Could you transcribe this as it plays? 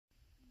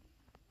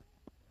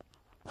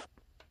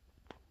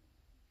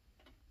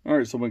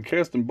Alright, so when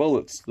casting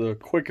bullets, the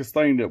quickest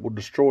thing that will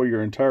destroy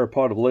your entire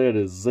pot of lead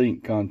is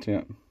zinc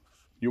content.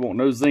 You want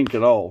no zinc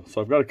at all.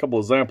 So I've got a couple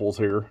examples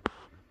here.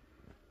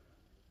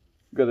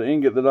 Got an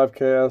ingot that I've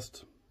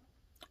cast.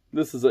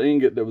 This is an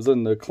ingot that was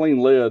in the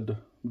clean lead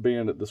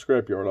bin at the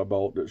scrapyard I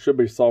bought. It should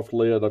be soft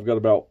lead. I've got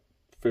about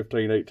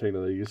 15, 18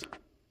 of these.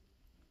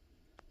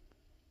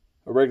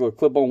 A regular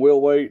clip-on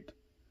wheel weight.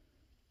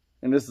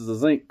 And this is a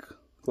zinc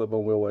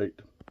clip-on wheel weight.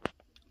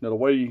 Now the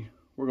way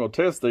we're going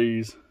to test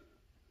these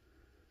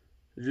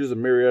is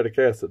using muriatic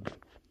acid.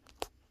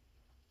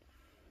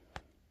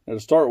 Now to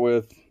start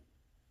with,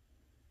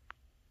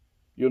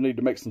 you'll need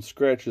to make some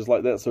scratches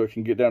like that so it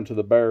can get down to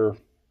the bare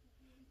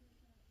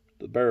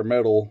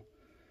metal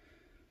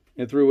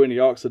and through any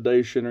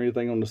oxidation or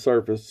anything on the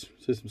surface.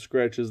 See some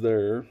scratches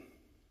there.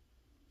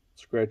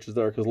 Scratches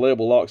there, because lead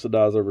will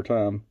oxidize over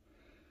time.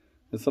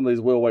 And some of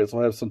these wheel weights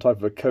will have some type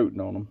of a coating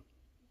on them.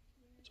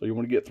 So you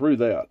want to get through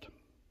that.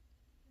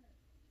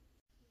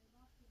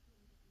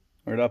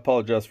 Alright, I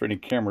apologize for any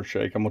camera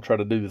shake. I'm going to try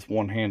to do this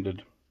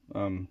one-handed.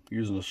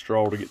 Using a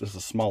straw to get this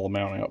a small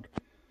amount out.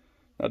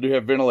 I do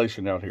have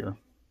ventilation out here.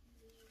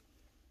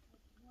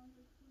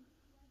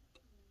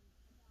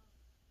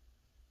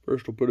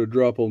 First we'll put a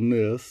drop on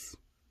this.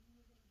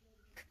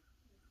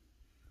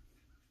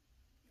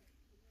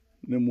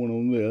 And then one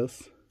on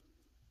this.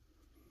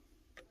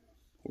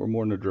 Or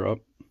more than a drop.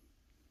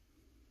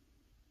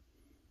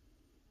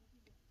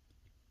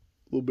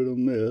 A little bit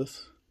on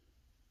this.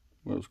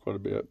 Well, it was quite a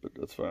bit, but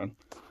that's fine.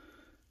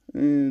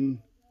 And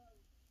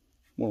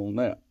one on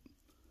that.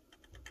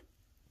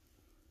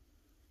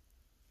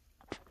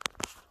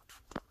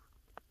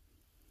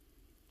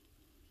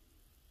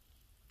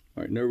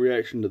 Alright, no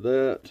reaction to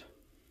that.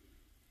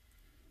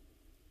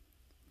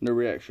 No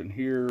reaction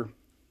here.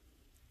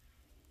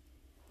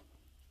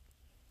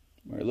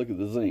 Alright, look at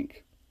the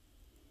zinc.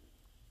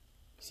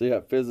 See how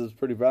it fizzes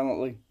pretty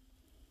violently?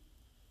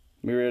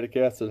 Muriatic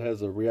acid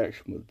has a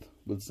reaction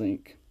with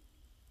zinc.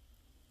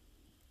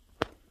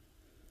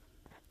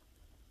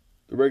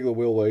 The regular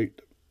wheel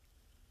weight,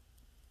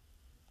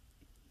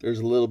 there's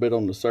a little bit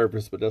on the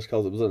surface, but that's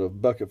because it was in a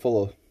bucket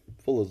full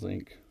of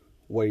zinc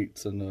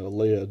weights and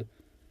lead.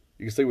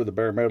 You can see where the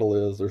bare metal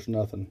is, there's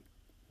nothing.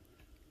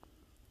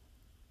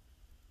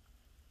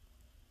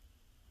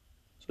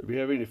 So if you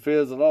have any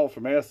fizz at all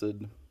from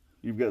acid,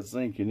 you've got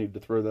zinc, you need to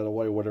throw that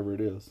away, whatever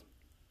it is.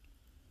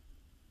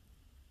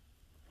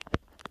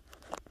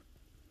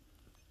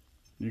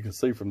 You can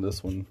see from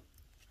this one.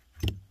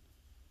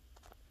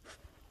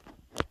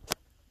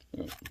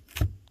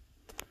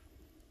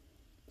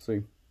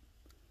 See,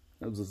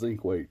 that was a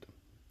zinc weight.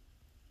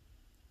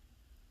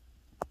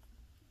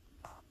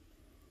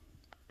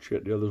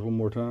 Check the others one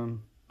more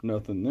time.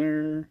 Nothing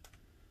there.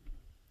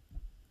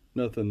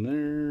 Nothing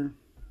there.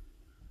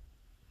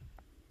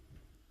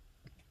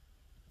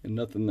 And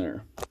nothing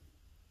there.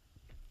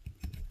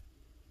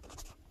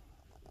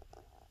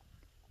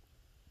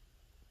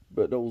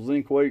 But the old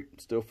zinc weight,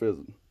 still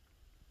fizzing.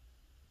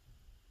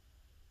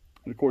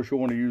 And of course you'll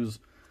want to use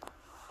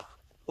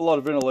a lot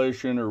of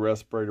ventilation or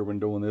respirator when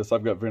doing this.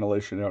 I've got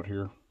ventilation out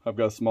here. I've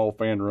got a small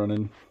fan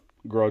running,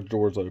 garage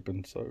doors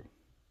open, so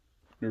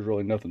there's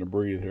really nothing to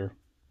breathe here.